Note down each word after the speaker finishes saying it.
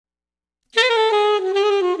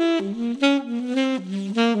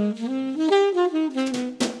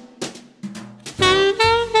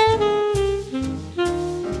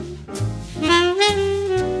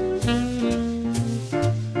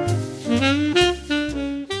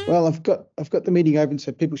Well, I've got the meeting open,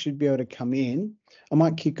 so people should be able to come in. I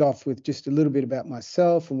might kick off with just a little bit about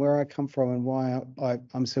myself and where I come from and why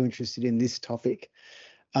I'm so interested in this topic.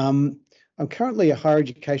 I'm currently a higher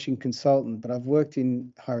education consultant, but I've worked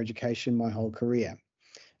in higher education my whole career.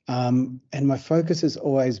 And my focus has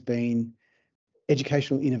always been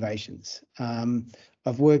educational innovations.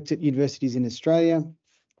 I've worked at universities in Australia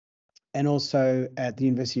and also at the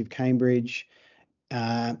University of Cambridge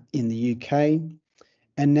in the UK.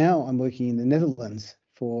 And now I'm working in the Netherlands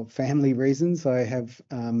for family reasons. I have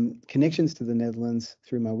connections to the Netherlands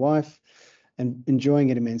through my wife and enjoying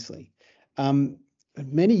it immensely.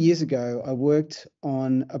 Many years ago, I worked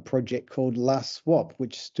on a project called La Swap,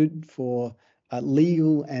 which stood for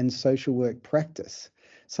legal and social work practice,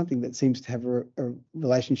 something that seems to have a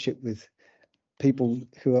relationship with people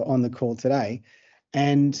who are on the call today.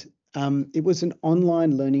 And it was an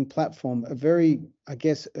online learning platform, a very, I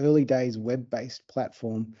guess, early days web-based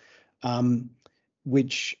platform,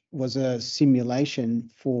 which was a simulation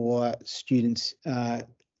for students, and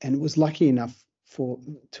it was lucky enough to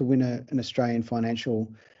win an Australian Financial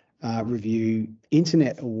Review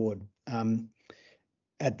Internet Award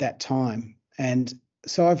at that time. And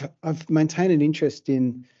so I've maintained an interest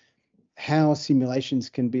in how simulations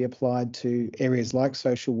can be applied to areas like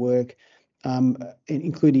social work,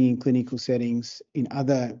 including in clinical settings in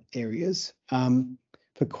other areas,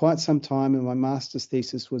 for quite some time. And my master's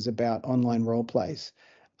thesis was about online role plays.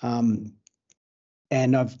 And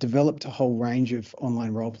I've developed a whole range of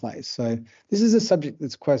online role plays. So this is a subject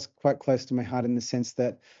that's quite close to my heart in the sense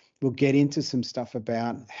that we'll get into some stuff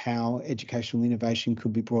about how educational innovation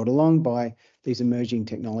could be brought along by these emerging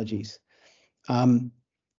technologies. But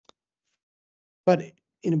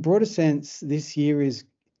in a broader sense, this year is,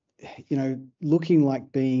 looking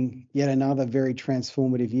like being yet another very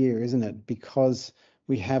transformative year, isn't it? Because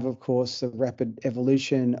we have, of course, a rapid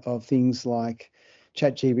evolution of things like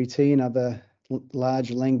ChatGPT and other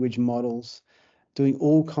large language models doing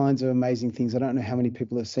all kinds of amazing things. I don't know how many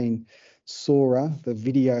people have seen Sora, the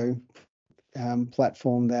video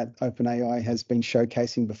platform that OpenAI has been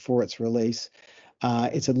showcasing before its release.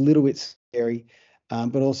 It's a little bit scary,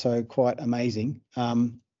 but also quite amazing.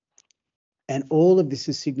 And all of this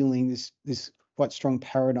is signaling this quite strong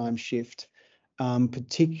paradigm shift,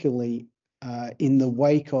 particularly in the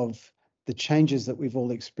wake of the changes that we've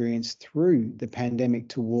all experienced through the pandemic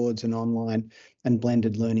towards an online and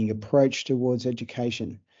blended learning approach towards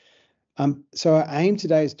education. So our aim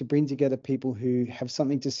today is to bring together people who have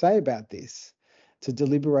something to say about this, to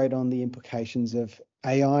deliberate on the implications of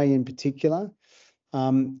AI in particular,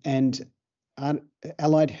 and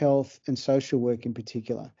allied health and social work in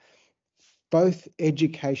particular, both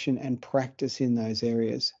education and practice in those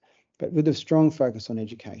areas, but with a strong focus on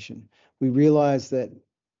education. We realize that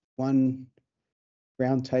one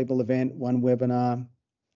roundtable event, one webinar,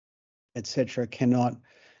 etc., cannot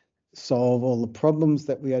solve all the problems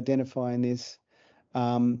that we identify in this,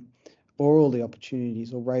 or all the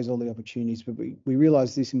opportunities, or raise all the opportunities, but we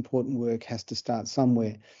realize this important work has to start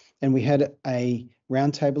somewhere. And we had a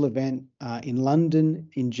roundtable event in London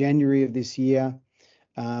in January of this year.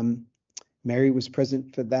 Mary was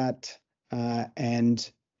present for that,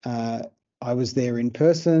 and I was there in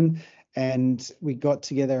person, and we got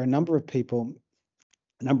together a number of people,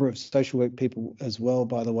 a number of social work people as well,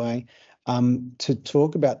 by the way, to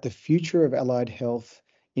talk about the future of allied health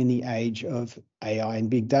in the age of AI and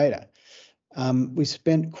big data. We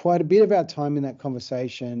spent quite a bit of our time in that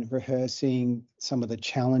conversation rehearsing some of the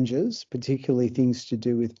challenges, particularly things to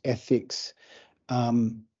do with ethics,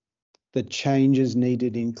 the changes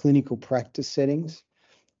needed in clinical practice settings,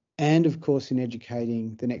 and of course in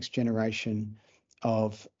educating the next generation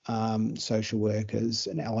of social workers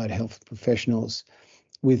and allied health professionals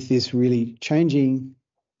with this really changing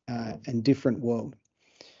and different world.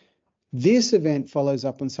 This event follows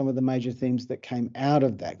up on some of the major themes that came out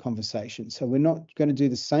of that conversation. So we're not going to do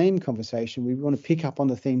the same conversation. We want to pick up on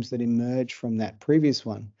the themes that emerge from that previous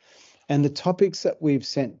one. And the topics that we've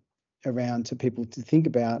sent around to people to think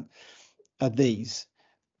about are these.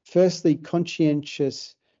 Firstly,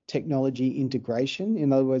 conscientious technology integration.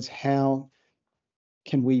 In other words, how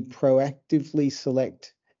can we proactively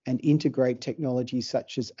select and integrate technologies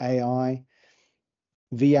such as AI,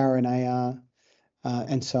 VR and AR,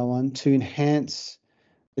 and so on, to enhance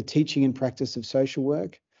the teaching and practice of social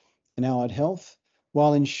work and allied health,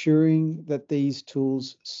 while ensuring that these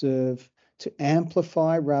tools serve to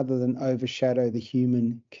amplify rather than overshadow the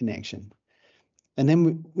human connection. And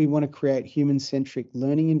then we want to create human-centric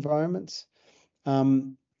learning environments.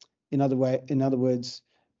 In other words,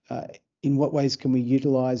 in what ways can we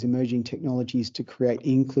utilize emerging technologies to create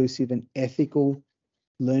inclusive and ethical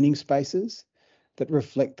learning spaces that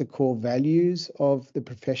reflect the core values of the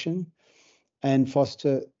profession and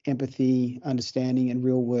foster empathy, understanding, and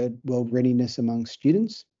real world readiness among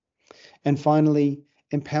students. And finally,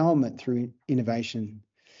 empowerment through innovation.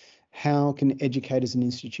 How can educators and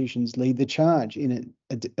institutions lead the charge in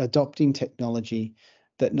adopting technology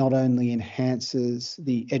that not only enhances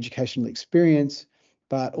the educational experience,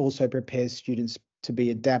 but also prepares students to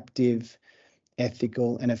be adaptive,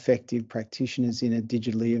 ethical, and effective practitioners in a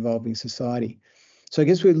digitally evolving society? So I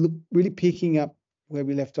guess we're really picking up where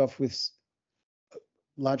we left off with a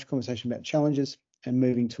large conversation about challenges and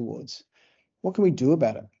moving towards what can we do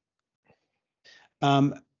about it?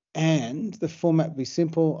 And the format will be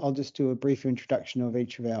simple. I'll just do a brief introduction of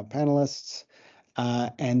each of our panelists,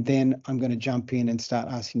 and then I'm going to jump in and start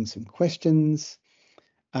asking some questions,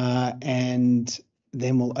 and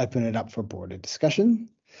then we'll open it up for a broader discussion.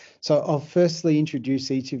 So I'll firstly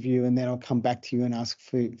introduce each of you, and then I'll come back to you and ask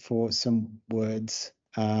for some words,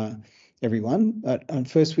 everyone.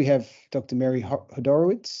 And first we have Dr. Mary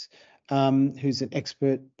Hodorowicz, who's an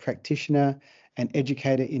expert practitioner and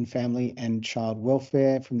educator in family and child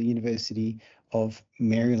welfare from the University of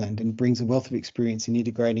Maryland, and brings a wealth of experience in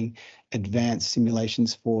integrating advanced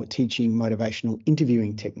simulations for teaching motivational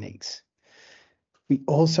interviewing techniques. We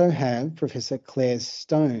also have Professor Claire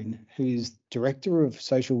Stone, who's Director of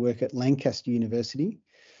Social Work at Lancaster University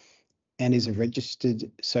and is a registered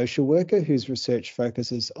social worker whose research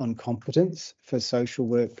focuses on competence for social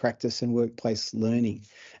work practice and workplace learning.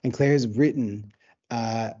 And Claire has written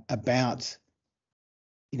about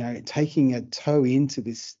taking a toe into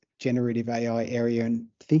this generative AI area and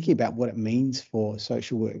thinking about what it means for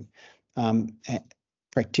social work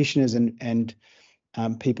practitioners and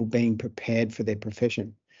people being prepared for their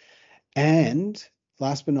profession. And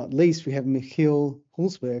last but not least, we have Michiel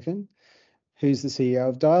Hulsbergen, who's the CEO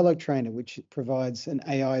of Dialogue Trainer, which provides an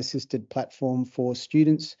AI-assisted platform for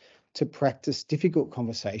students to practice difficult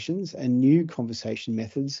conversations and new conversation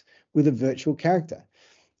methods with a virtual character.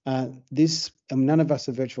 None of us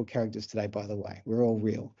are virtual characters today, by the way. We're all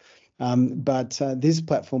real. But this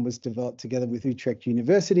platform was developed together with Utrecht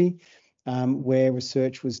University, where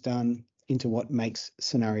research was done into what makes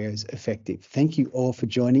scenarios effective. Thank you all for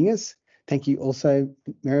joining us. Thank you also,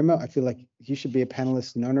 Merima. I feel like you should be a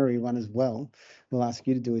panelist, an honorary one as well. We'll ask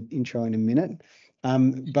you to do an intro in a minute.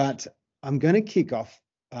 But I'm going to kick off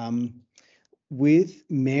with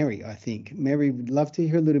Mary, I think. Mary, would love to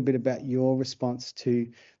hear a little bit about your response to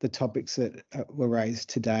the topics that were raised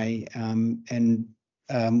today.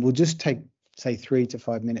 We'll just take, say, 3 to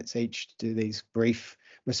 5 minutes each to do these brief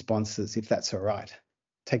responses, if that's all right.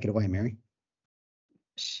 Take it away, Mary.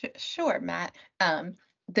 Sure, Matt.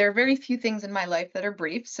 There are very few things in my life that are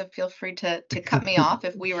brief, so feel free to cut me off.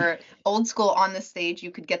 If we were old school on the stage,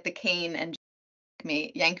 you could get the cane and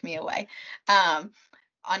yank me away.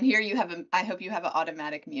 On here, I hope you have an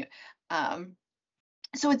automatic mute.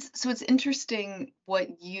 So it's interesting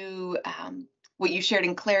what you shared,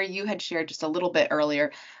 and Claire, you had shared just a little bit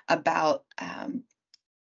earlier about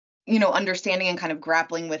understanding and kind of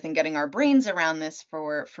grappling with and getting our brains around this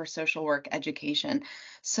for social work education.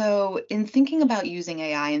 So in thinking about using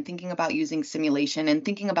AI and thinking about using simulation and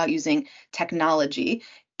thinking about using technology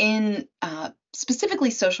in specifically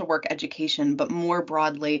social work education, but more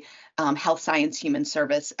broadly, health science, human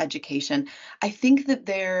service education, I think that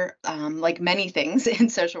there, like many things in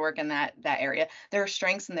social work in that area, there are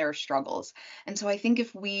strengths and there are struggles. And so I think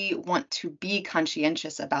if we want to be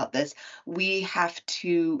conscientious about this, we have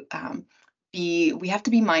to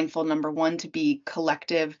be mindful, number one, to be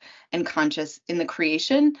collective and conscious in the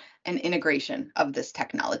creation and integration of this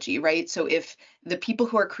technology, right? So if the people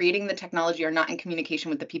who are creating the technology are not in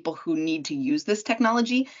communication with the people who need to use this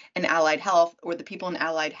technology in allied health, or the people in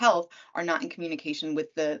allied health are not in communication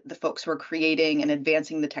with the folks who are creating and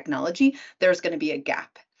advancing the technology, there's going to be a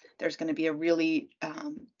gap. There's going to be a really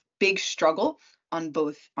big struggle on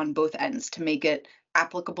both ends to make it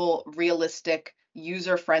applicable, realistic,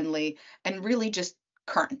 user-friendly, and really just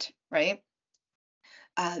current, right?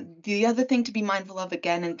 The other thing to be mindful of,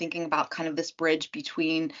 again, in thinking about kind of this bridge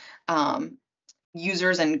between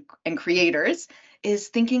users and creators, is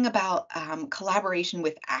thinking about collaboration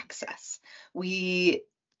with access.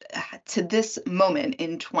 To this moment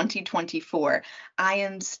in 2024,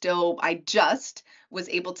 I just was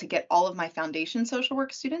able to get all of my foundation social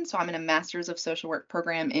work students. So I'm in a master's of social work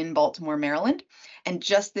program in Baltimore, Maryland. And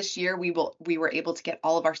just this year, we were able to get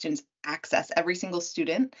all of our students access. Every single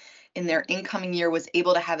student in their incoming year was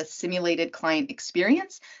able to have a simulated client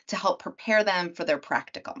experience to help prepare them for their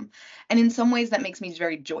practicum. And in some ways that makes me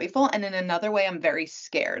very joyful. And in another way, I'm very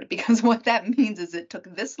scared, because what that means is it took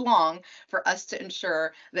this long for us to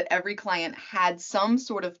ensure that every client had some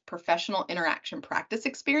sort of professional interaction practice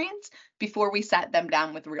experience before we sat them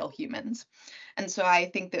down with real humans. And so I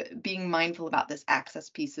think that being mindful about this access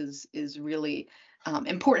piece is really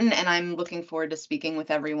important. And I'm looking forward to speaking with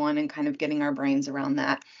everyone and kind of getting our brains around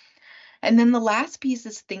that. And then the last piece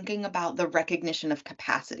is thinking about the recognition of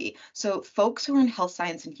capacity. So folks who are in health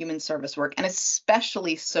science and human service work, and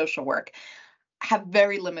especially social work, have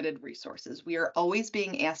very limited resources. We are always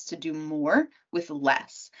being asked to do more with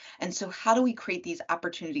less. And so how do we create these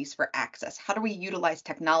opportunities for access? How do we utilize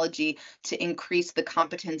technology to increase the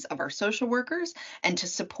competence of our social workers and to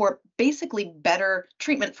support basically better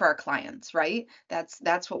treatment for our clients, right?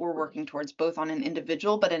 That's what we're working towards, both on an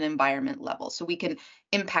individual but an environment level. So we can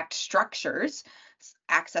impact structures,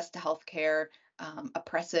 access to healthcare,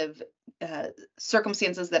 oppressive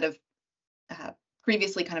circumstances that have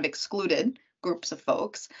previously kind of excluded groups of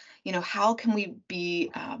folks. How can we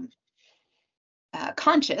be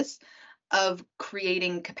conscious of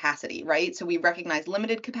creating capacity, right? So we recognize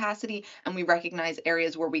limited capacity and we recognize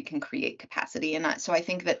areas where we can create capacity. And so I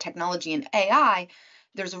think that technology and AI,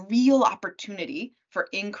 there's a real opportunity for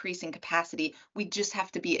increasing capacity. We just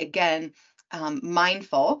have to be, again,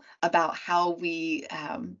 mindful about how we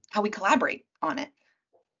collaborate on it.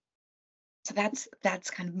 So that's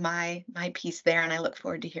kind of my piece there, and I look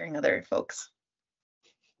forward to hearing other folks.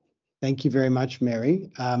 Thank you very much, Mary.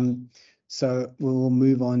 So we'll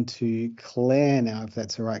move on to Claire now, if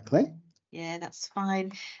that's all right, Claire. Yeah, that's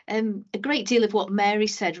fine. A great deal of what Mary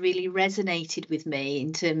said really resonated with me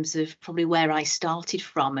in terms of probably where I started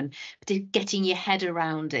from, and getting your head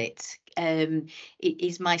around it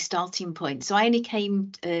is my starting point. So I only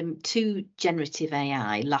came to generative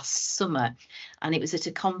AI last summer, and it was at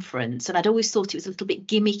a conference, and I'd always thought it was a little bit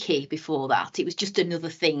gimmicky before that. It was just another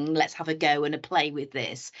thing, let's have a go and a play with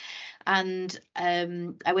this. And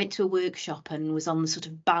I went to a workshop and was on the sort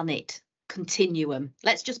of ban it continuum.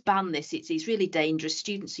 Let's just ban this. It's really dangerous.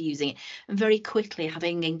 Students are using it. And very quickly,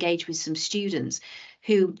 having engaged with some students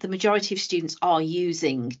who, the majority of students are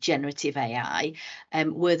using generative AI,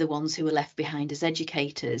 were the ones who were left behind as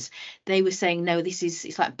educators. They were saying, no,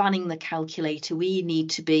 it's like banning the calculator. We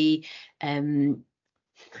need to be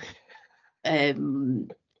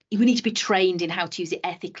we need to be trained in how to use it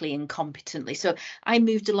ethically and competently. So I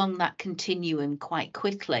moved along that continuum quite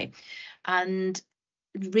quickly, and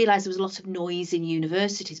realised there was a lot of noise in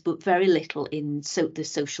universities, but very little in the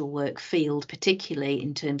social work field, particularly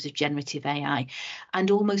in terms of generative AI,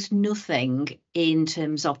 and almost nothing in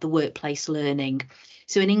terms of the workplace learning.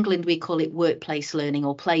 So in England, we call it workplace learning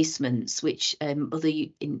or placements, which other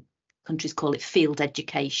countries call it field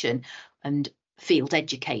education and field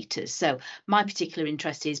educators. So my particular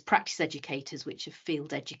interest is practice educators, which are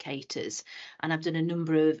field educators. And I've done a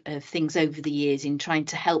number of things over the years in trying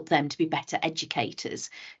to help them to be better educators,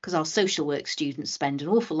 because our social work students spend an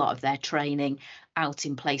awful lot of their training out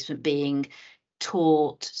in placement being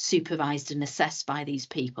taught, supervised and assessed by these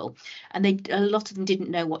people, and a lot of them didn't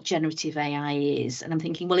know what generative AI is. And I'm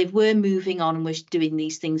thinking, well, if we're moving on and we're doing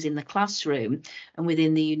these things in the classroom and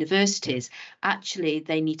within the universities, actually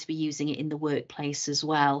they need to be using it in the workplace as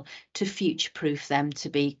well to future-proof them to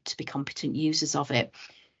be competent users of it.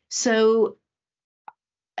 So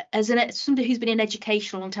as somebody who's been in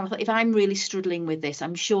education a long time, I thought, if I'm really struggling with this,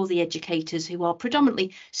 I'm sure the educators who are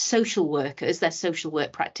predominantly social workers, they're social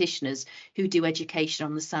work practitioners who do education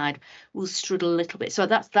on the side, will struggle a little bit. So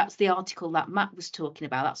that's the article that Matt was talking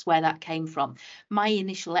about. That's where that came from. My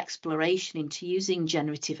initial exploration into using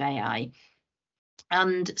generative AI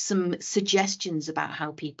and some suggestions about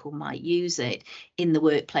how people might use it in the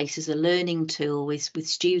workplace as a learning tool with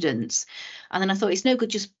students. And then I thought, it's no good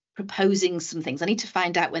just proposing some things. I need to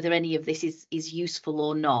find out whether any of this is useful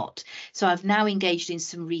or not. So I've now engaged in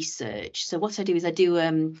some research. So what I do is I do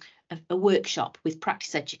a workshop with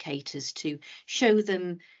practice educators to show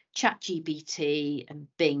them ChatGPT and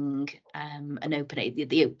Bing and OpenAI,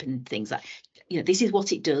 the open things that, this is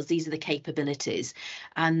what it does, these are the capabilities,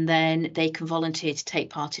 and then they can volunteer to take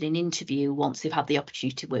part in an interview once they've had the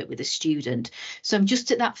opportunity to work with a student. So I'm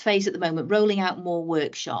just at that phase at the moment, rolling out more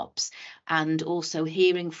workshops, and also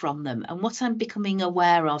hearing from them. And what I'm becoming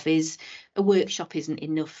aware of is a workshop isn't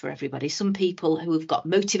enough for everybody. Some people who have got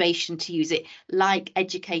motivation to use it, like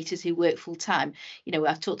educators who work full time, you know,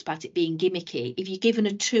 I've talked about it being gimmicky. If you're given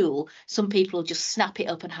a tool, some people will just snap it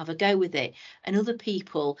up and have a go with it. And other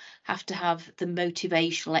people have to have the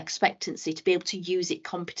motivational expectancy to be able to use it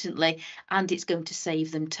competently, and it's going to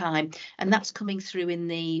save them time. And that's coming through in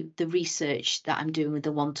the research that I'm doing with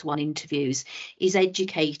the one-to-one interviews, is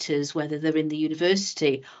educators, whether they're in the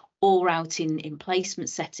university or out in placement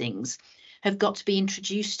settings, have got to be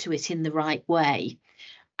introduced to it in the right way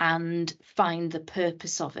and find the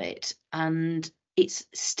purpose of it. And it's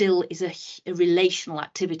still is a relational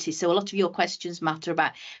activity. So a lot of your questions matter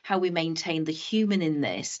about how we maintain the human in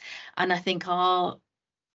this. And I think our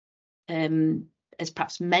as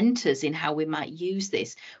perhaps mentors in how we might use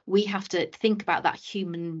this, we have to think about that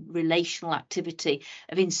human relational activity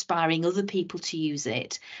of inspiring other people to use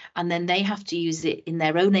it. And then they have to use it in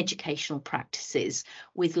their own educational practices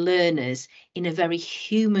with learners in a very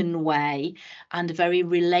human way and a very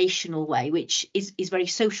relational way, which is very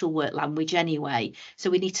social work language anyway.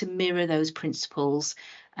 So we need to mirror those principles.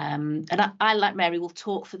 And I, like Mary, will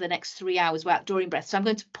talk for the next 3 hours without drawing breath. So I'm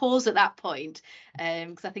going to pause at that point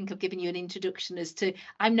because I think I've given you an introduction as to,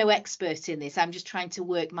 I'm no expert in this. I'm just trying to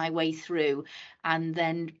work my way through and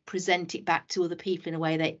then present it back to other people in a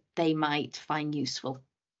way that they might find useful.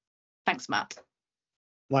 Thanks, Matt.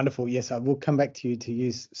 Wonderful. Yes, I will come back to you to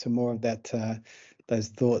use some more of that, those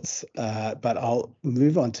thoughts. But I'll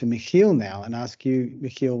move on to Michiel now and ask you,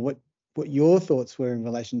 Michiel, what your thoughts were in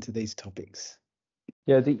relation to these topics.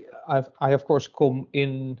 Yeah, I of course come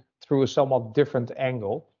in through a somewhat different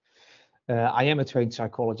angle. I am a trained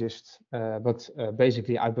psychologist, but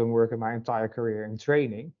basically I've been working my entire career in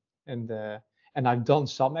training, and I've done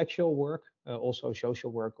some actual work, also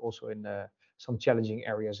social work, also in some challenging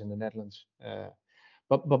areas in the Netherlands.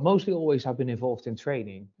 But mostly always I've been involved in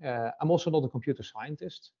training. I'm also not a computer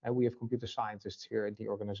scientist, and we have computer scientists here at the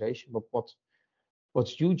organization. But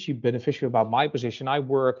what's hugely beneficial about my position, I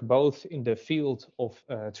work both in the field of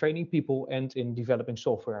training people and in developing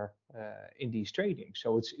software in these trainings.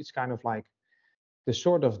 So it's kind of like the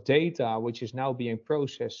sort of data which is now being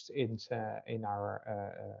processed in our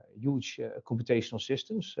huge computational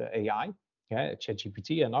systems, AI,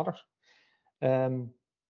 ChatGPT and others.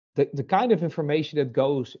 The kind of information that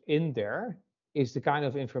goes in there is the kind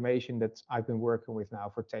of information that I've been working with now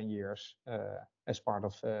for 10 years as part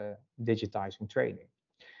of digitizing training.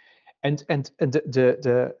 And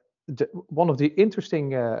the one of the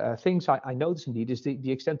interesting things I notice indeed is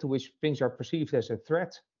the extent to which things are perceived as a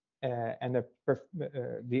threat, and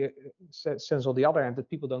the sense on the other hand that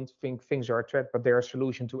people don't think things are a threat, but they're a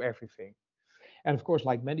solution to everything. And of course,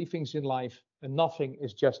 like many things in life, nothing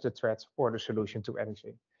is just a threat or the solution to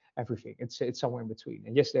anything. Everything. It's somewhere in between.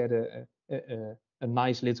 And yesterday I had a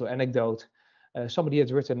nice little anecdote. Somebody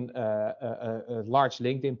had written a large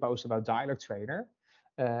LinkedIn post about Dialogue Trainer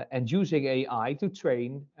and using AI to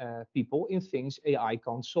train people in things AI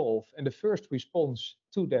can't solve. And the first response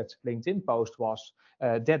to that LinkedIn post was,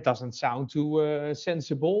 that doesn't sound too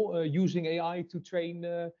sensible, using AI to train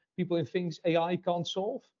people in things AI can't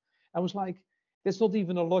solve. I was like, that's not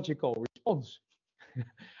even a logical response.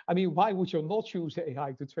 I mean, why would you not use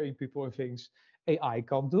AI to train people in things AI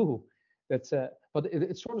can't do? That's, but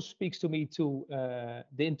it sort of speaks to me to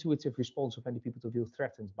the intuitive response of many people to feel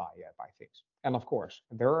threatened by things. And of course,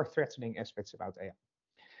 there are threatening aspects about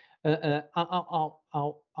AI.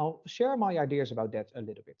 I'll share my ideas about that a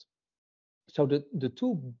little bit. So the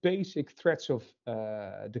two basic threats of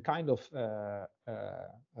the kind of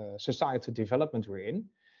societal development we're in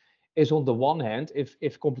is, on the one hand,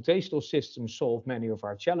 if computational systems solve many of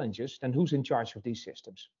our challenges, then who's in charge of these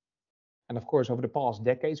systems? And of course, over the past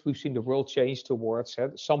decades, we've seen the world change towards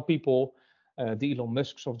some people, the Elon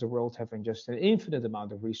Musks of the world, having just an infinite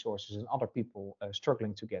amount of resources, and other people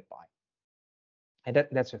struggling to get by. And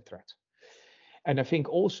that's a threat. And I think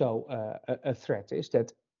also a threat is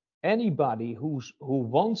that anybody who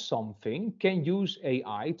wants something can use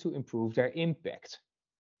AI to improve their impact,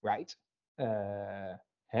 right?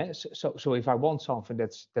 So if I want something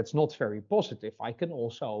that's not very positive, I can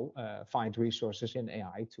also find resources in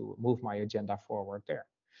AI to move my agenda forward there.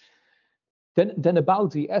 Then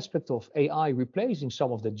about the aspect of AI replacing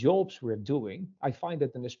some of the jobs we're doing, I find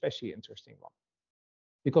that an especially interesting one.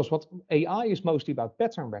 Because what AI is mostly about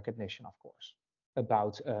pattern recognition, of course,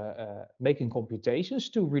 about making computations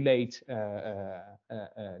to relate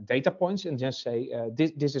data points and just say,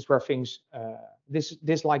 this is where things,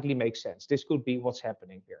 this likely makes sense. This could be what's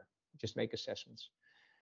happening here. Just make assessments.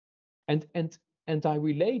 And I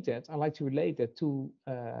like to relate that to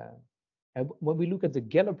And when we look at the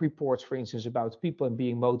Gallup reports, for instance, about people and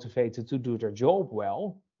being motivated to do their job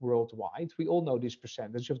well worldwide, we all know this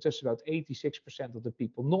percentage of just about 86% of the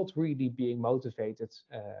people not really being motivated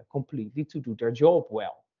completely to do their job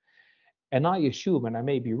well. And I assume, and I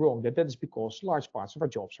may be wrong, that is because large parts of our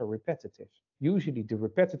jobs are repetitive. Usually the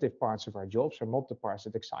repetitive parts of our jobs are not the parts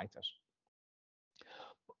that excite us.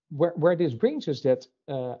 Where this brings us that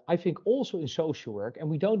I think also in social work, and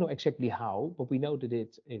we don't know exactly how, but we know that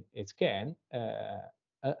it can,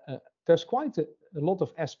 there's quite a lot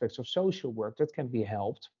of aspects of social work that can be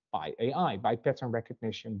helped by AI, by pattern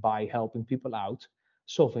recognition, by helping people out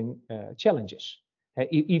solving challenges.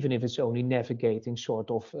 Even if it's only navigating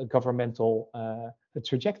sort of governmental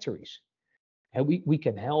trajectories. And we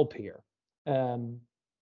can help here.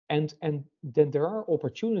 And then there are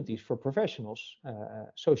opportunities for professionals,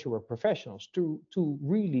 social work professionals, to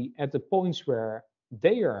really, at the points where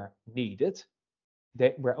they are needed,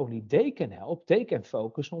 where only they can help, they can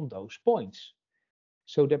focus on those points.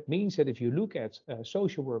 So that means that if you look at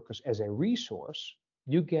social workers as a resource,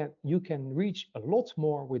 you can reach a lot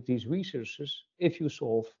more with these resources if you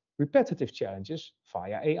solve repetitive challenges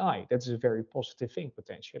via AI. That's a very positive thing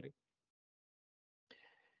potentially.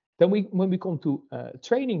 Then when we come to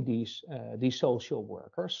training these social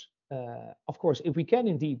workers, of course, if we can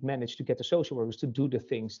indeed manage to get the social workers to do the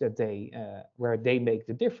things that where they make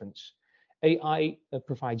the difference, AI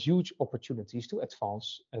provides huge opportunities to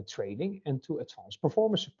advance training and to advance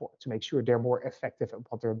performance support to make sure they're more effective at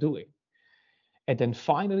what they're doing. And then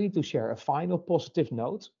finally, to share a final positive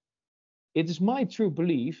note, it is my true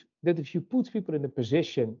belief that if you put people in a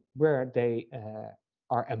position where they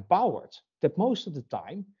are empowered, that most of the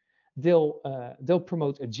time they'll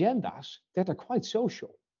promote agendas that are quite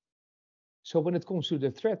social. So when it comes to the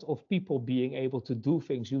threat of people being able to do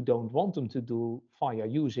things you don't want them to do via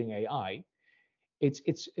using AI,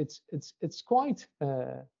 it's quite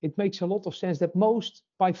it makes a lot of sense that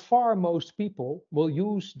by far most people will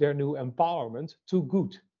use their new empowerment to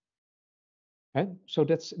good. And so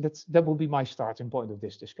that will be my starting point of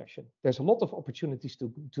this discussion. There's a lot of opportunities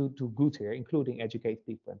to do good here, including educate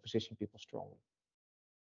people and position people strongly.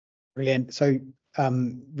 Brilliant. So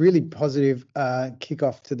really positive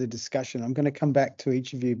kickoff to the discussion. I'm going to come back to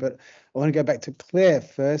each of you, but I want to go back to Claire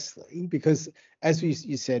firstly, because as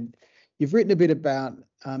you said, you've written a bit about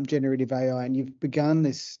generative AI and you've begun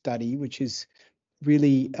this study, which is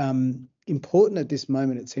really important at this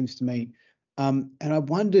moment, it seems to me. And I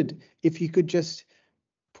wondered if you could just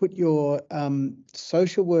put your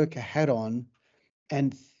social worker hat on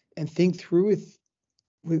and think through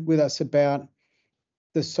with us about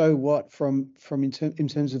the so what from in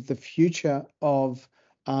terms of the future of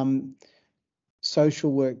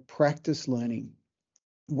social work practice learning.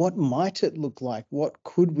 What might it look like? What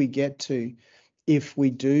could we get to if we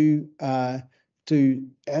do, as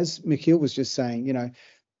Michiel was just saying,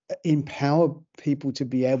 empower people to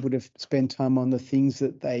be able to spend time on the things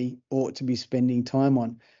that they ought to be spending time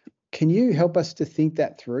on? Can you help us to think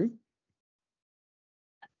that through?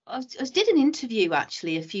 I did an interview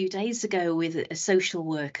actually a few days ago with a social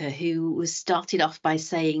worker who was started off by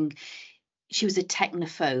saying she was a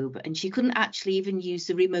technophobe and she couldn't actually even use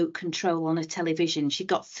the remote control on a television. She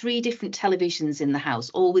got 3 different televisions in the house,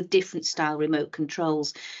 all with different style remote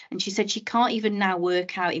controls. And she said she can't even now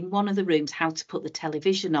work out in one of the rooms how to put the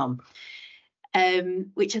television on,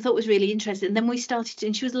 which I thought was really interesting. And then we started,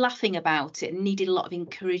 and she was laughing about it and needed a lot of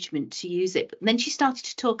encouragement to use it. But then she started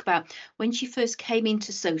to talk about when she first came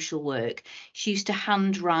into social work, she used to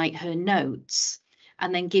handwrite her notes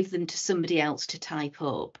and then give them to somebody else to type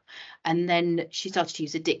up. And then she started to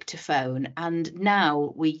use a dictaphone. And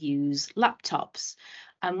now we use laptops.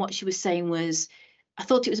 And what she was saying was, I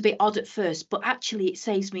thought it was a bit odd at first, but actually it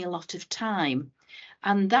saves me a lot of time.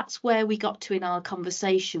 And that's where we got to in our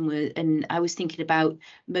conversation with, and I was thinking about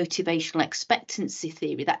motivational expectancy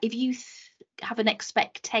theory, that if you have an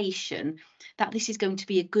expectation that this is going to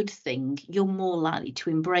be a good thing, you're more likely to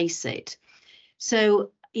embrace it. So,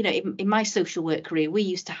 in my social work career, we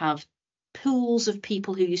used to have pools of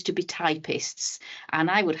people who used to be typists, and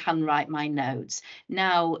I would handwrite my notes.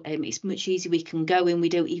 Now it's much easier. We can go in, we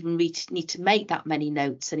don't even need to make that many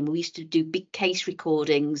notes anymore. We used to do big case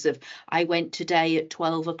recordings of, I went today at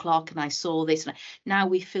 12 o'clock and I saw this. And now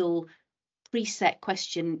we fill preset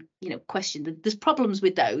question. There's problems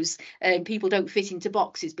with those. People don't fit into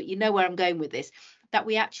boxes, but you know where I'm going with this, that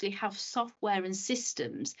we actually have software and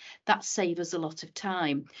systems that save us a lot of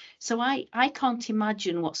time. So I can't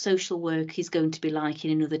imagine what social work is going to be like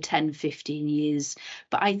in another 10, 15 years.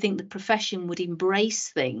 But I think the profession would embrace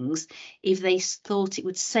things if they thought it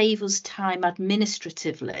would save us time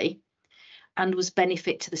administratively and was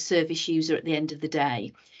benefit to the service user at the end of the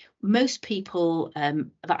day. Most people that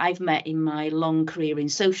I've met in my long career in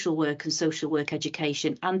social work and social work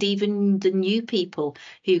education, and even the new people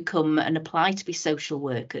who come and apply to be social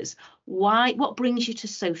workers, what brings you to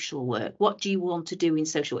social work? What do you want to do in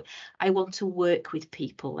social work? I want to work with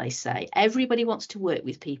people, they say. Everybody wants to work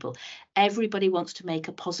with people. Everybody wants to make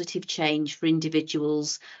a positive change for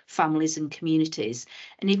individuals, families and communities.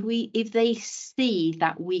 And if they see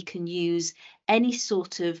that we can use any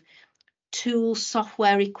sort of tools,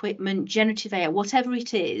 software, equipment, generative AI, whatever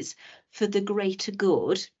it is, for the greater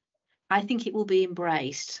good, I think it will be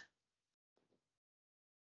embraced.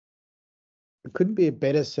 It couldn't be a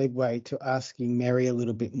better segue to asking Mary a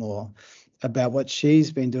little bit more about what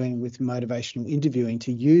she's been doing with motivational interviewing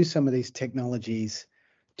to use some of these technologies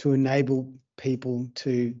to enable people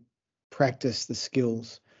to practice the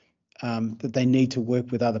skills that they need to work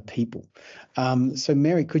with other people. So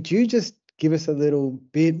Mary, could you just give us a little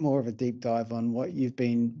bit more of a deep dive on what you've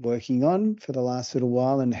been working on for the last little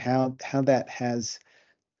while and how that has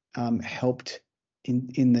helped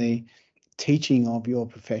in the teaching of your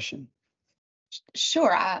profession?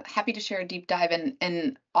 Sure, happy to share a deep dive,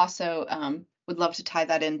 and also would love to tie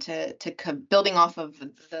that into building off of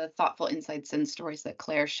the thoughtful insights and stories that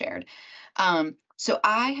Claire shared. So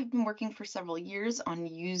I have been working for several years on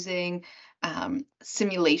using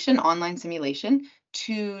simulation, online simulation,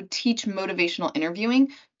 to teach motivational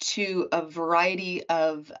interviewing to a variety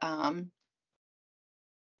of,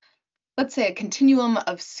 let's say, a continuum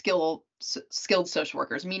of skilled social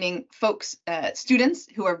workers, meaning folks, students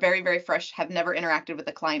who are very, very fresh, have never interacted with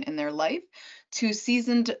a client in their life, to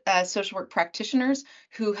seasoned social work practitioners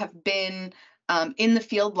who have been in the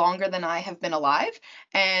field longer than I have been alive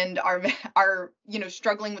and are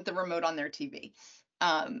struggling with the remote on their TV,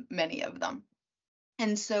 many of them.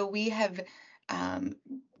 And so we have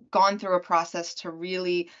gone through a process to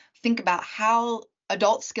really think about how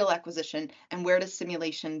adult skill acquisition and where does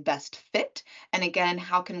simulation best fit? And again,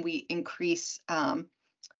 how can we increase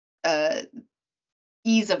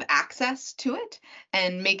ease of access to it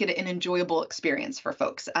and make it an enjoyable experience for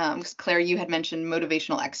folks? Claire, you had mentioned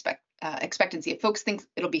motivational expectancy. If folks think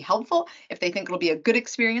it'll be helpful, if they think it'll be a good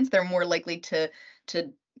experience, they're more likely to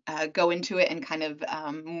go into it and kind of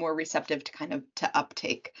more receptive to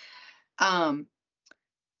uptake. And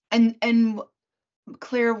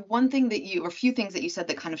Claire, one thing or a few things that you said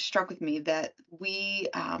that kind of struck with me, that we,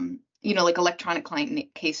 like electronic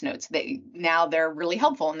client case notes, now they're really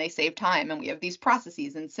helpful and they save time, and we have these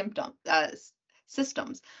processes and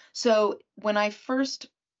systems. So when I first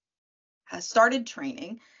started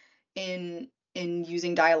training in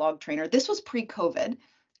using Dialogue Trainer, this was pre-COVID.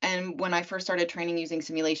 And when I first started training using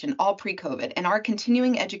simulation, all pre-COVID, and our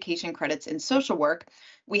continuing education credits in social work,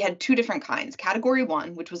 we had two different kinds. Category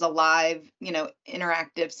 1, which was a live,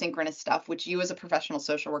 interactive, synchronous stuff, which you as a professional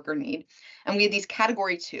social worker need. And we had these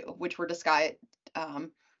Category 2, which were described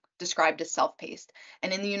as self-paced.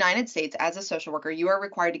 And in the United States, as a social worker, you are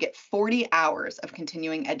required to get 40 hours of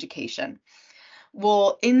continuing education.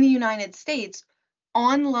 Well, in the United States,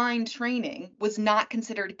 online training was not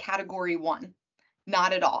considered Category 1.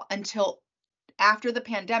 Not at all, until after the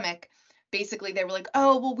pandemic. Basically, they were like,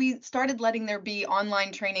 oh, well, we started letting there be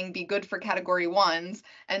online training be good for Category 1s.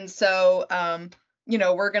 And so,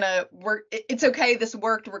 it's okay, this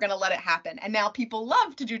worked, we're going to let it happen. And now people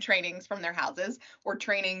love to do trainings from their houses or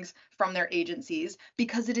trainings from their agencies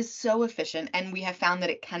because it is so efficient, and we have found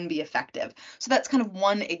that it can be effective. So that's kind of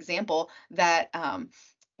one example that,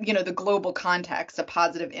 the global context, a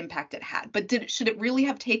positive impact it had. But should it really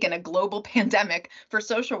have taken a global pandemic for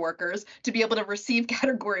social workers to be able to receive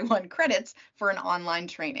Category 1 credits for an online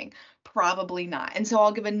training? Probably not. And so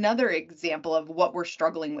I'll give another example of what we're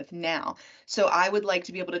struggling with now. So I would like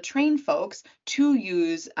to be able to train folks to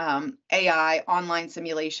use AI online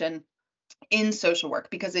simulation in social work,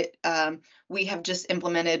 because we have just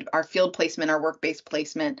implemented our field placement, our work-based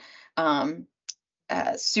placement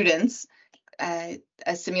students,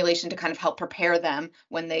 a simulation to kind of help prepare them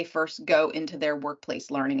when they first go into their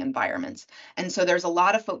workplace learning environments. And so there's a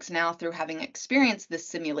lot of folks now, through having experienced this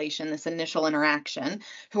simulation, this initial interaction,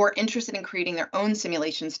 who are interested in creating their own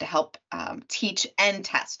simulations to help teach and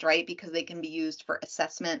test, right? Because they can be used for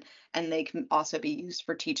assessment and they can also be used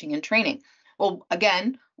for teaching and training. Well,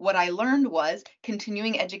 again, what I learned was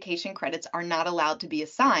continuing education credits are not allowed to be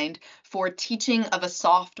assigned for teaching of a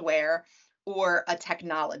software or a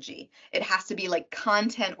technology. It has to be like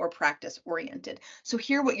content or practice oriented. So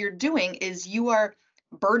here what you're doing is you are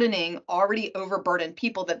burdening already overburdened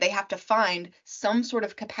people, that they have to find some sort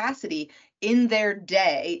of capacity in their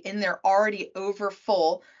day, in their already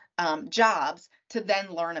overfull jobs to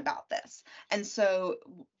then learn about this. And so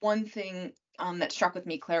one thing that struck with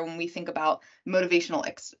me, Claire, when we think about motivational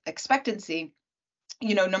expectancy,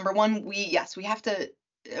 number one, we have to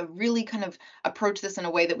really kind of approach this in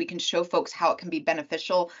a way that we can show folks how it can be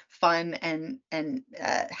beneficial, fun, and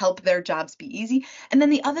help their jobs be easy. And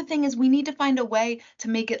then the other thing is we need to find a way to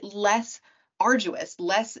make it less arduous,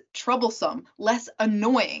 less troublesome, less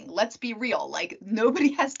annoying. Let's be real, like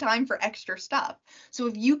nobody has time for extra stuff. So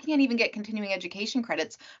if you can't even get continuing education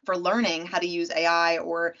credits for learning how to use AI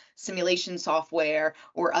or simulation software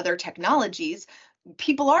or other technologies,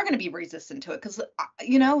 people are going to be resistant to it because,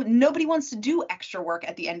 nobody wants to do extra work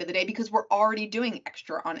at the end of the day because we're already doing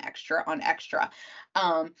extra on extra on extra.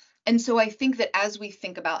 And so I think that as we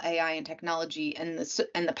think about AI and technology and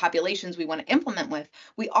the populations we want to implement with,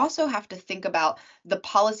 we also have to think about the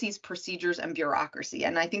policies, procedures, and bureaucracy.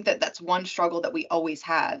 And I think that that's one struggle that we always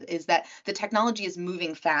have, is that the technology is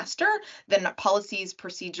moving faster than policies,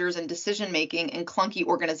 procedures, and decision making in clunky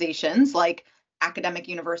organizations like academic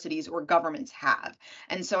universities or governments have.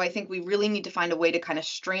 And so I think we really need to find a way to kind of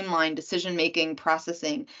streamline decision-making,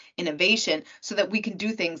 processing, innovation, so that we can do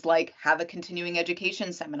things like have a continuing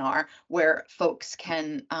education seminar where folks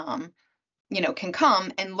can, can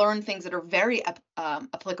come and learn things that are very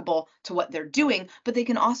applicable to what they're doing, but they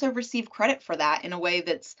can also receive credit for that in a way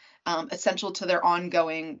that's essential to their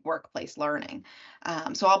ongoing workplace learning.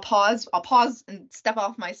 So I'll pause and step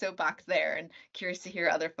off my soapbox there, and curious to hear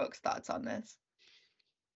other folks' thoughts on this.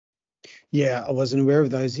 Yeah, I wasn't aware of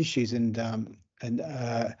those issues, and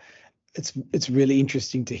it's really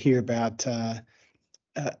interesting to hear about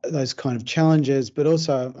those kind of challenges. But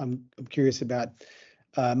also, I'm curious about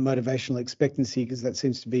motivational expectancy, because that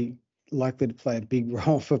seems to be likely to play a big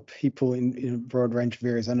role for people in a broad range of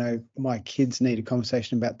areas. I know my kids need a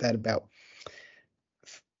conversation about that, about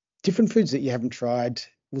different foods that you haven't tried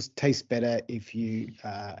will taste better if you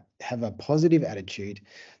have a positive attitude.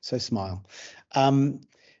 So smile.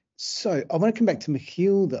 So I want to come back to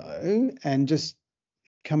Michiel, though, and just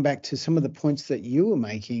come back to some of the points that you were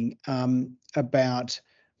making about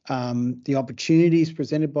the opportunities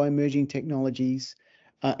presented by emerging technologies.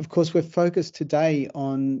 Of course, we're focused today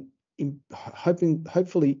on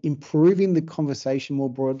hopefully improving the conversation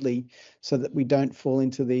more broadly, so that we don't fall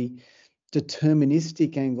into the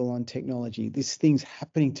deterministic angle on technology. This thing's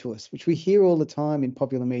happening to us, which we hear all the time in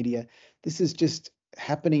popular media. This is just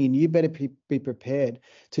happening, and you better be prepared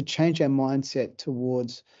to change our mindset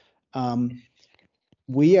towards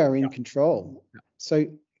we are in control. So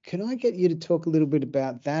can I get you to talk a little bit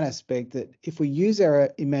about that aspect, that if we use our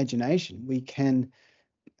imagination, we can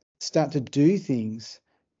start to do things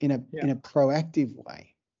in a proactive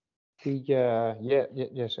way?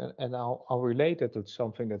 Yes, and I'll relate it to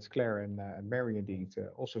something that Claire and Mary indeed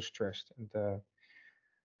also stressed.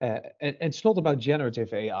 And it's not about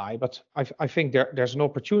generative AI, but I think there's an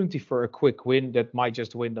opportunity for a quick win that might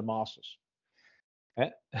just win the masses.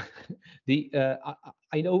 I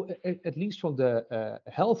know, at least from the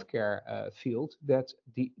healthcare field, that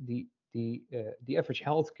the average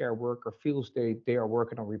healthcare worker feels they are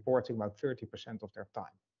working on reporting about 30% of their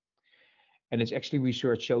time. And it's actually,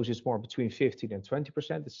 research shows it's more between 15 and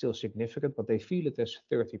 20%. It's still significant, but they feel it as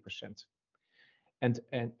 30%.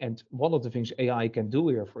 And one of the things AI can do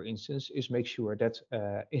here, for instance, is make sure that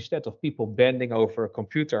instead of people bending over a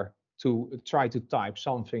computer to try to type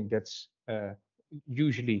something that's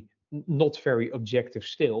usually not very objective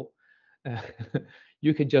still,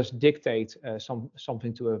 you can just dictate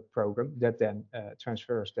something to a program that then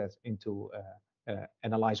transfers that into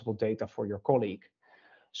analyzable data for your colleague.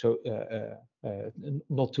 So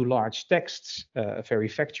not too large texts, very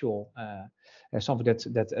factual, something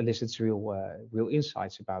that elicits real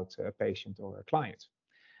insights about a patient or a client.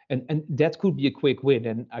 And that could be a quick win.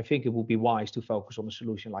 And I think it would be wise to focus on a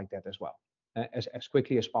solution like that as well, as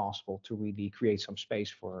quickly as possible, to really create some space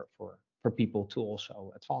for people to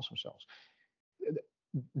also advance themselves.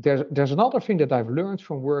 There's another thing that I've learned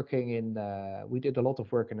from working in, we did a lot of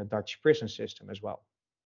work in a Dutch prison system as well.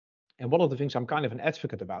 And one of the things I'm kind of an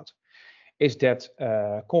advocate about is that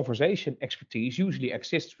conversation expertise usually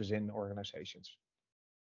exists within organizations.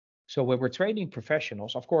 So when we're training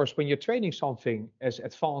professionals, of course, when you're training something as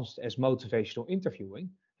advanced as motivational interviewing,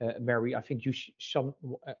 Mary, I think you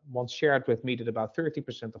once shared with me that about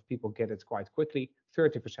 30% of people get it quite quickly,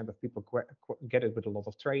 30% of people get it with a lot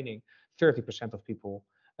of training, 30% of people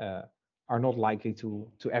are not likely to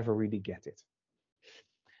ever really get it.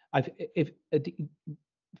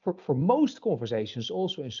 For most conversations,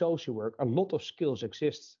 also in social work, a lot of skills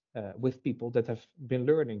exist with people that have been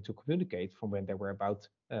learning to communicate from when they were about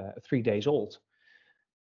 3 days old.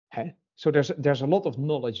 So there's a lot of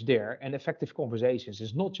knowledge there, and effective conversations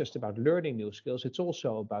is not just about learning new skills, it's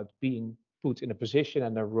also about being put in a position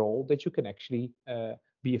and a role that you can actually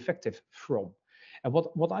be effective from. And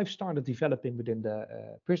what I've started developing within the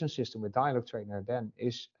prison system with Dialogue Trainer then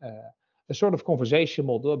is a sort of conversation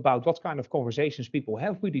model about what kind of conversations people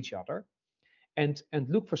have with each other, and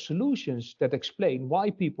look for solutions that explain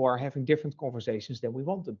why people are having different conversations than we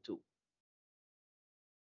want them to.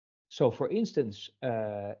 So, for instance,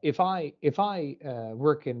 if I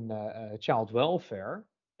work in child welfare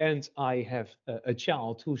and I have a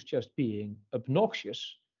child who's just being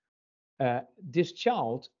obnoxious, this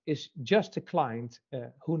child is just a client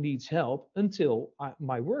who needs help until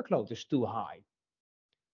my workload is too high.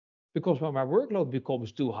 Because when my workload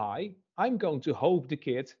becomes too high, I'm going to hope the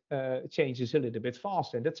kid changes a little bit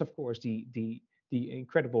faster. And that's, of course, the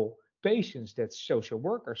incredible patience that social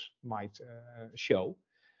workers might show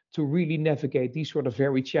to really navigate these sort of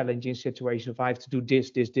very challenging situations. If I have to do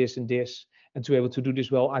this, and this, and to be able to do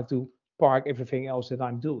this well, I have to park everything else that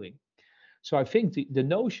I'm doing. So I think the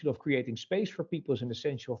notion of creating space for people is an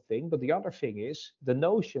essential thing. But the other thing is the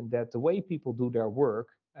notion that the way people do their work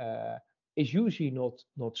is usually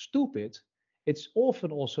not stupid. It's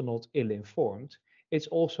often also not ill-informed. It's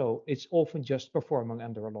often just performing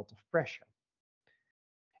under a lot of pressure.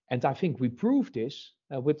 And I think we prove this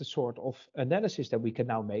with the sort of analysis that we can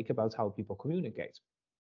now make about how people communicate.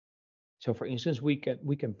 So, for instance, we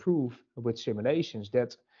can prove with simulations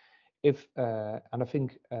that if, and I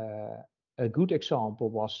think a good example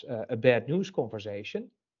was a bad news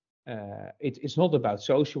conversation. It's not about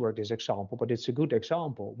social work, this example, but it's a good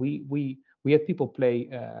example. We had people play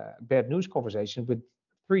bad news conversation with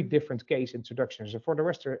 3 different case introductions, and for the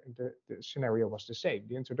rest, the scenario was the same.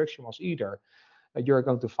 The introduction was either you're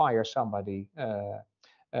going to fire somebody,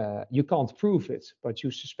 you can't prove it, but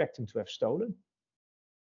you suspect him to have stolen.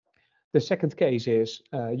 The second case is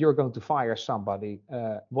you're going to fire somebody.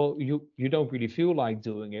 Well, you don't really feel like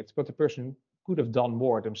doing it, but the person could have done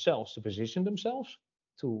more themselves to position themselves,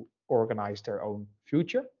 to organize their own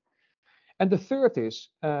future. And the third is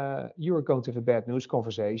you're going to have a bad news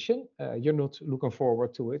conversation. You're not looking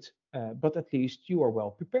forward to it, but at least you are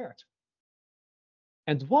well prepared.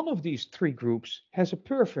 And one of these 3 groups has a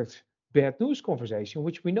perfect bad news conversation,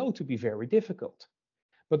 which we know to be very difficult.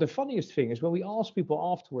 But the funniest thing is when we ask people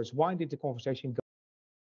afterwards, why did the conversation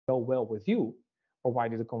go well with you? Or why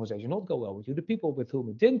did the conversation not go well with you? The people with whom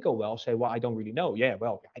it didn't go well say, well, I don't really know. Yeah,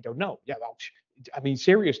 well, I don't know. Yeah, well, I mean,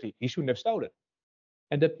 seriously, he shouldn't have stolen.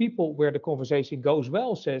 And the people where the conversation goes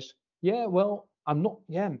well says, yeah, well, I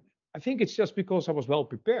think it's just because I was well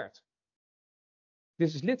prepared.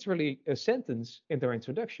 This is literally a sentence in their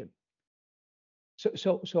introduction.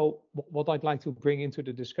 So what I'd like to bring into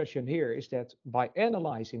the discussion here is that by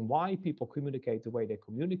analyzing why people communicate the way they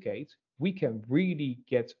communicate, we can really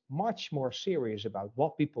get much more serious about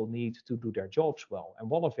what people need to do their jobs well. And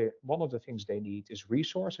one of the things they need is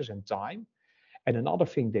resources and time. And another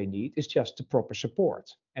thing they need is just the proper support.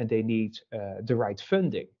 And they need the right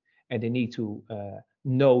funding. And they need to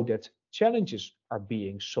know that challenges are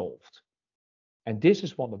being solved. And this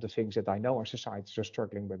is one of the things that I know our societies are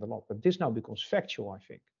struggling with a lot. But this now becomes factual, I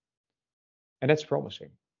think. And that's promising.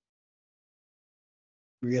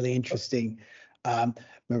 Really interesting.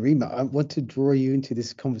 Marima, I want to draw you into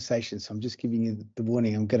this conversation. So I'm just giving you the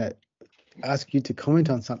warning. I'm going to ask you to comment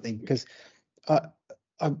on something because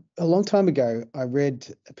a long time ago, I read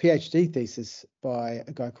a PhD thesis by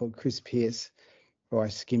a guy called Chris Pierce. Or I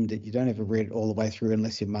skimmed it. You don't ever read it all the way through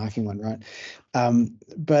unless you're marking one, right?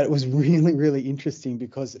 But it was really, really interesting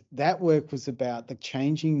because that work was about the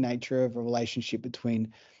changing nature of a relationship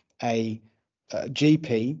between a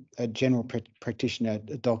GP, a general practitioner,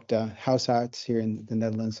 a doctor, huisarts here in the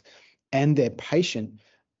Netherlands, and their patient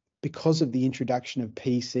because of the introduction of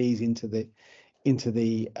PCs into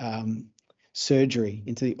the surgery,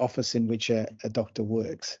 into the office in which a doctor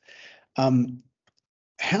works.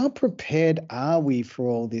 How prepared are we for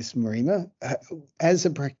all this, Marima? As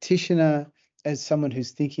a practitioner, as someone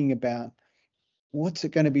who's thinking about what's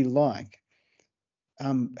it going to be like,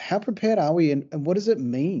 how prepared are we and what does it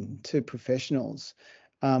mean to professionals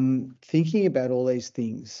thinking about all these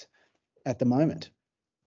things at the moment?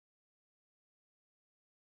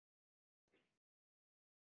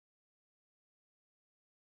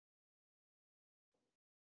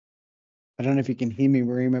 I don't know if you can hear me,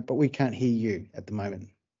 Marima, but we can't hear you at the moment.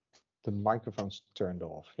 The microphone's turned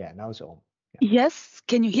off. Yeah, now it's on. Yeah. Yes,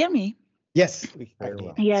 can you hear me? Yes, Very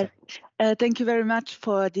well. Yes, thank you very much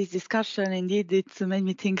for this discussion. Indeed, it's made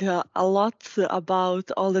me think a lot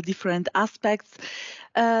about all the different aspects.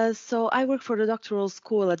 So I work for the doctoral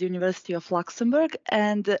school at the University of Luxembourg,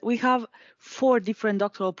 and we have 4 different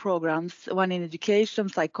doctoral programs, one in education,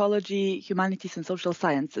 psychology, humanities, and social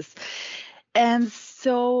sciences. And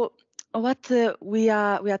so what we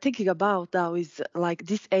are thinking about now is like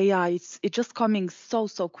this AI. It's just coming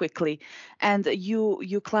so quickly, and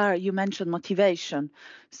you Clara, you mentioned motivation.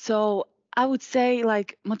 So I would say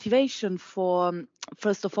like motivation for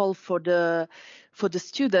first of all for the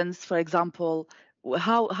students, for example.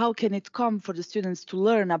 How can it come for the students to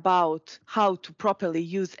learn about how to properly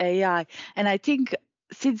use AI? And I think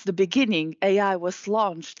since the beginning AI was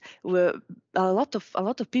launched, a lot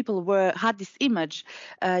of people had this image,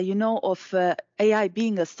 of AI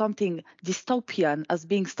being as something dystopian, as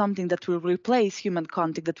being something that will replace human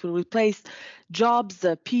contact, that will replace jobs,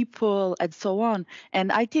 people, and so on.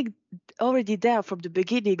 And I think already there from the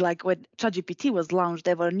beginning, like when ChatGPT was launched,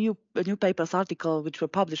 there were newspapers articles which were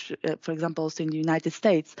published, for example, also in the United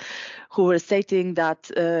States, who were stating that,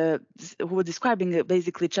 who were describing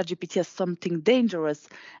basically ChatGPT as something dangerous.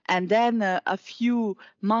 And then a few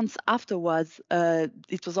months afterwards,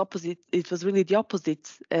 it was opposite. It was really the opposite.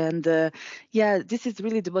 And this is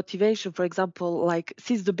really the motivation. For example, like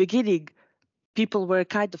since the beginning, people were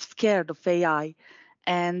kind of scared of AI.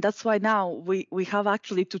 And that's why now we have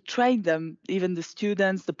actually to train them, even the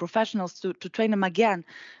students, the professionals, to train them again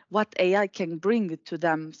what AI can bring to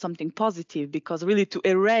them, something positive, because really to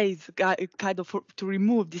erase, kind of to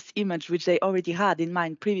remove this image which they already had in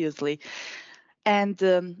mind previously. And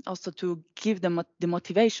also to give them the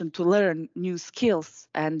motivation to learn new skills.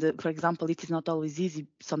 And for example, it is not always easy.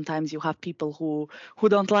 Sometimes you have people who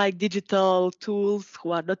don't like digital tools,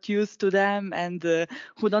 who are not used to them, and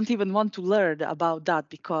who don't even want to learn about that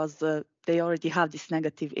because they already have this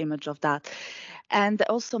negative image of that. And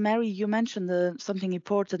also, Mary, you mentioned something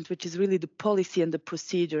important, which is really the policy and the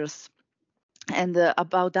procedures. And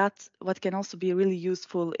about that, what can also be really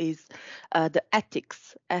useful is the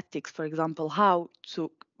ethics. Ethics, for example, how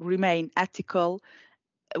to remain ethical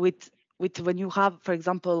with when you have, for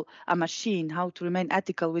example, a machine, how to remain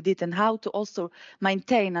ethical with it, and how to also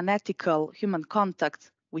maintain an ethical human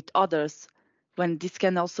contact with others, when this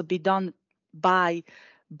can also be done by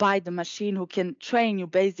the machine, who can train you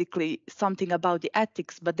basically something about the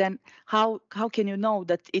ethics. But then how can you know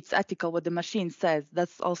that it's ethical what the machine says?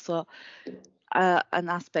 That's also an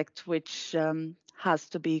aspect which has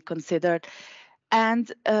to be considered. And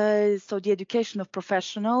so the education of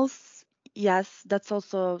professionals, yes, that's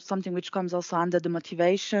also something which comes also under the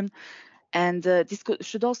motivation. And this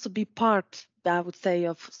should also be part, I would say,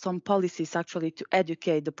 of some policies actually to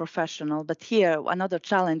educate the professional. But here, another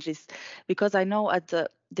challenge is, because I know at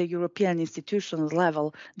the European institutional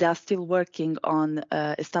level, they are still working on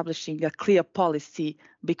establishing a clear policy,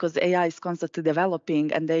 because AI is constantly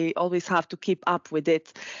developing and they always have to keep up with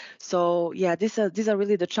it. So yeah, these are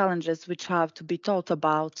really the challenges which have to be thought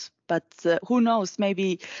about. But who knows,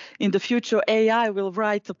 maybe in the future AI will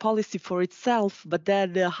write a policy for itself, but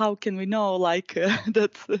then how can we know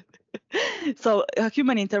that? So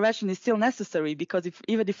human intervention is still necessary, because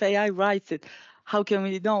even if AI writes it, how can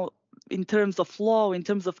we know in terms of law, in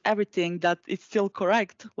terms of everything, that it's still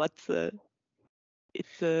correct what it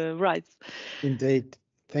writes? Indeed.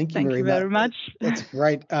 Thank you, Thank Marie. you very much. That's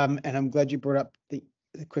great. And I'm glad you brought up the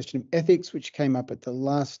question of ethics, which came up at the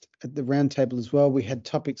roundtable as well. We had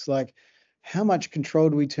topics like, how much control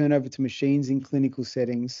do we turn over to machines in clinical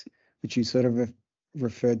settings, which you sort of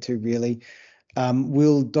referred to really.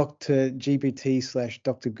 Will Dr. GPT /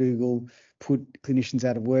 Dr. Google put clinicians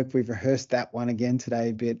out of work? We've rehearsed that one again today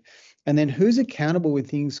a bit. And then who's accountable when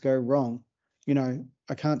things go wrong?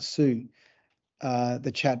 I can't sue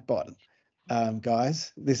the chat bot,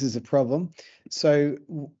 guys. This is a problem. So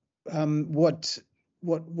what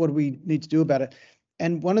do we need to do about it?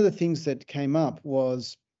 And one of the things that came up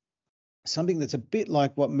was something that's a bit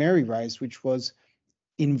like what Mary raised, which was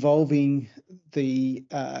involving the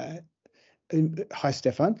hi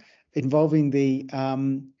Stefan, involving the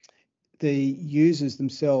users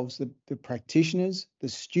themselves, the practitioners, the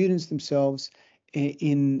students themselves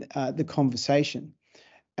in the conversation.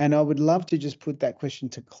 And I would love to just put that question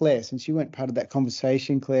to Claire, since you weren't part of that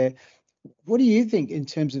conversation. Claire, what do you think in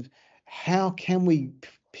terms of how can we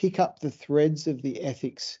pick up the threads of the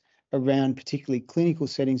ethics around particularly clinical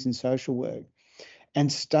settings in social work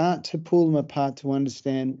and start to pull them apart to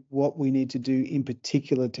understand what we need to do in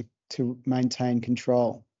particular to maintain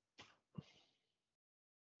control?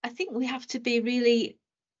 I think we have to be really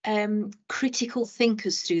critical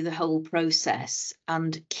thinkers through the whole process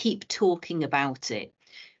and keep talking about it.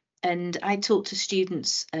 And I talk to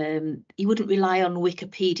students, you wouldn't rely on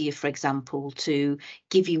Wikipedia, for example, to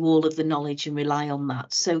give you all of the knowledge and rely on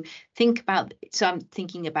that. So I'm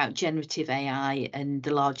thinking about generative AI and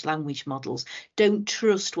the large language models. Don't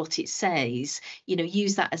trust what it says,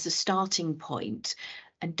 use that as a starting point,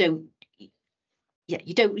 and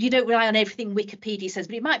you don't rely on everything Wikipedia says,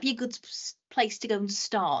 but it might be a good place to go and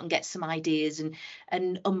start and get some ideas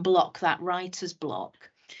and unblock that writer's block.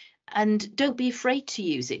 And don't be afraid to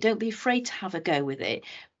use it. Don't be afraid to have a go with it.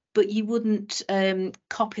 But you wouldn't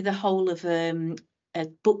copy the whole of a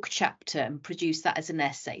book chapter and produce that as an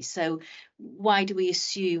essay. So why do we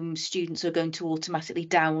assume students are going to automatically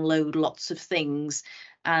download lots of things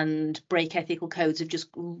and break ethical codes of just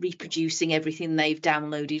reproducing everything they've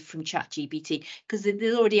downloaded from ChatGPT? Because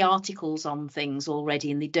there's already articles on things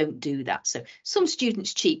already, and they don't do that. So some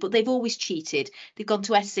students cheat, but they've always cheated. They've gone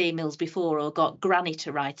to essay mills before or got Granny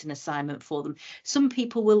to write an assignment for them. Some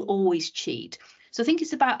people will always cheat. So I think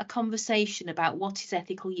it's about a conversation about what is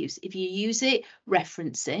ethical use. If you use it,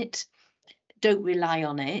 reference it. Don't rely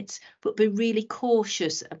on it, but be really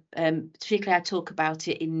cautious. Particularly, I talk about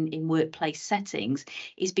it in workplace settings,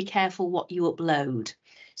 is be careful what you upload.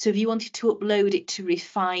 So if you wanted to upload it to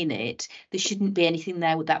refine it, there shouldn't be anything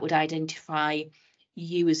there that would identify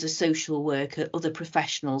you as a social worker, other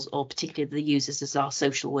professionals, or particularly the users as our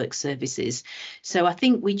social work services. So I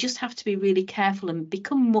think we just have to be really careful and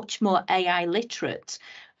become much more AI literate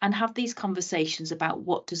and have these conversations about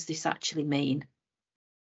what does this actually mean.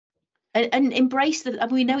 And embrace that. I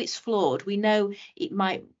mean, we know it's flawed. We know it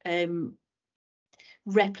might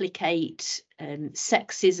replicate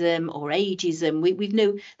sexism or ageism. We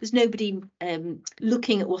know there's nobody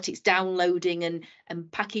looking at what it's downloading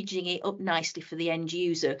and packaging it up nicely for the end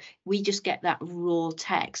user. We just get that raw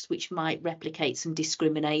text, which might replicate some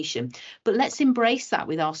discrimination. But let's embrace that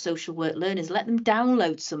with our social work learners. Let them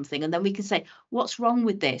download something, and then we can say, what's wrong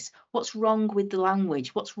with this? What's wrong with the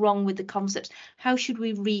language? What's wrong with the concepts? How should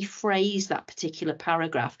we rephrase that particular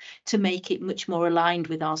paragraph to make it much more aligned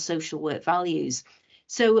with our social work values?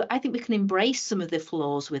 So I think we can embrace some of the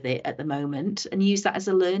flaws with it at the moment and use that as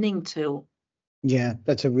a learning tool. Yeah,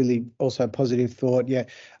 that's a really also positive thought. Yeah,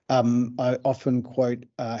 I often quote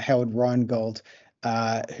Howard Rheingold,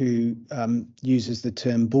 who uses the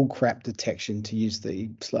term bullcrap detection, to use the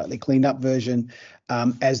slightly cleaned up version,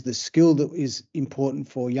 as the skill that is important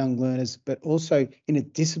for young learners, but also in a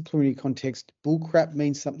disciplinary context, bullcrap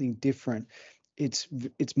means something different. It's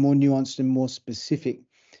more nuanced and more specific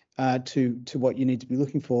to what you need to be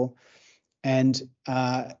looking for. And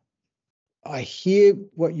I hear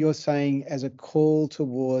what you're saying as a call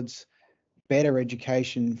towards better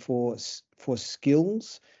education for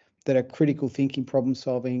skills that are critical thinking, problem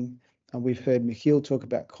solving. We've heard Michiel talk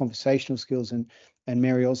about conversational skills, and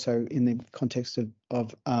Mary also in the context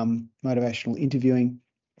of motivational interviewing.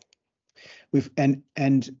 And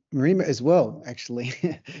Marima as well, actually.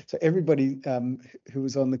 So everybody who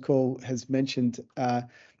was on the call has mentioned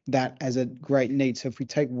that as a great need. So if we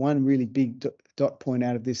take one really big dot point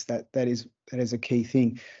out of this, that is a key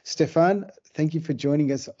thing. Stefan, thank you for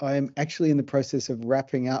joining us. I am actually in the process of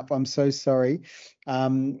wrapping up. I'm so sorry.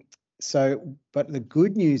 But the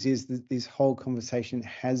good news is that this whole conversation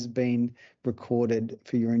has been recorded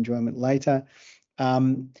for your enjoyment later.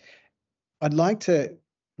 I'd like to,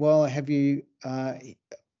 while I have you,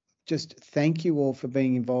 just thank you all for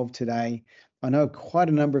being involved today. I know quite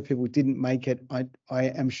a number of people didn't make it. I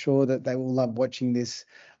am sure that they will love watching this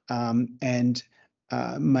and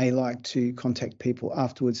may like to contact people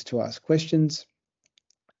afterwards to ask questions.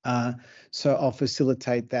 So I'll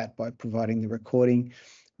facilitate that by providing the recording.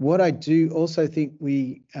 What I do also think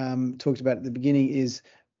we talked about at the beginning is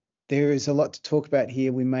there is a lot to talk about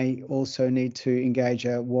here. We may also need to engage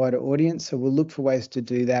a wider audience. So we'll look for ways to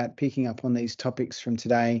do that, picking up on these topics from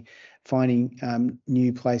today, finding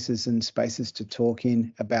new places and spaces to talk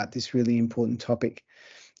in about this really important topic.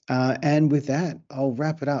 And with that, I'll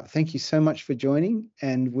wrap it up. Thank you so much for joining,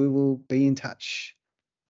 and we will be in touch.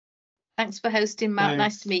 Thanks for hosting, Matt. Thanks.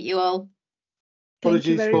 Nice to meet you all.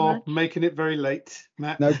 Apologies for making it very late,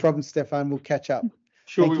 Matt. No problem, Stefan. We'll catch up.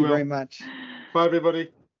 Sure, Thank we you will. very much. Bye,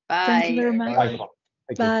 everybody. Bye. Thank you very much.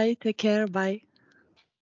 Bye. Bye. Take care. Bye.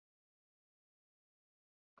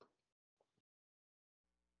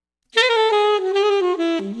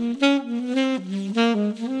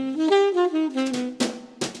 Thank you.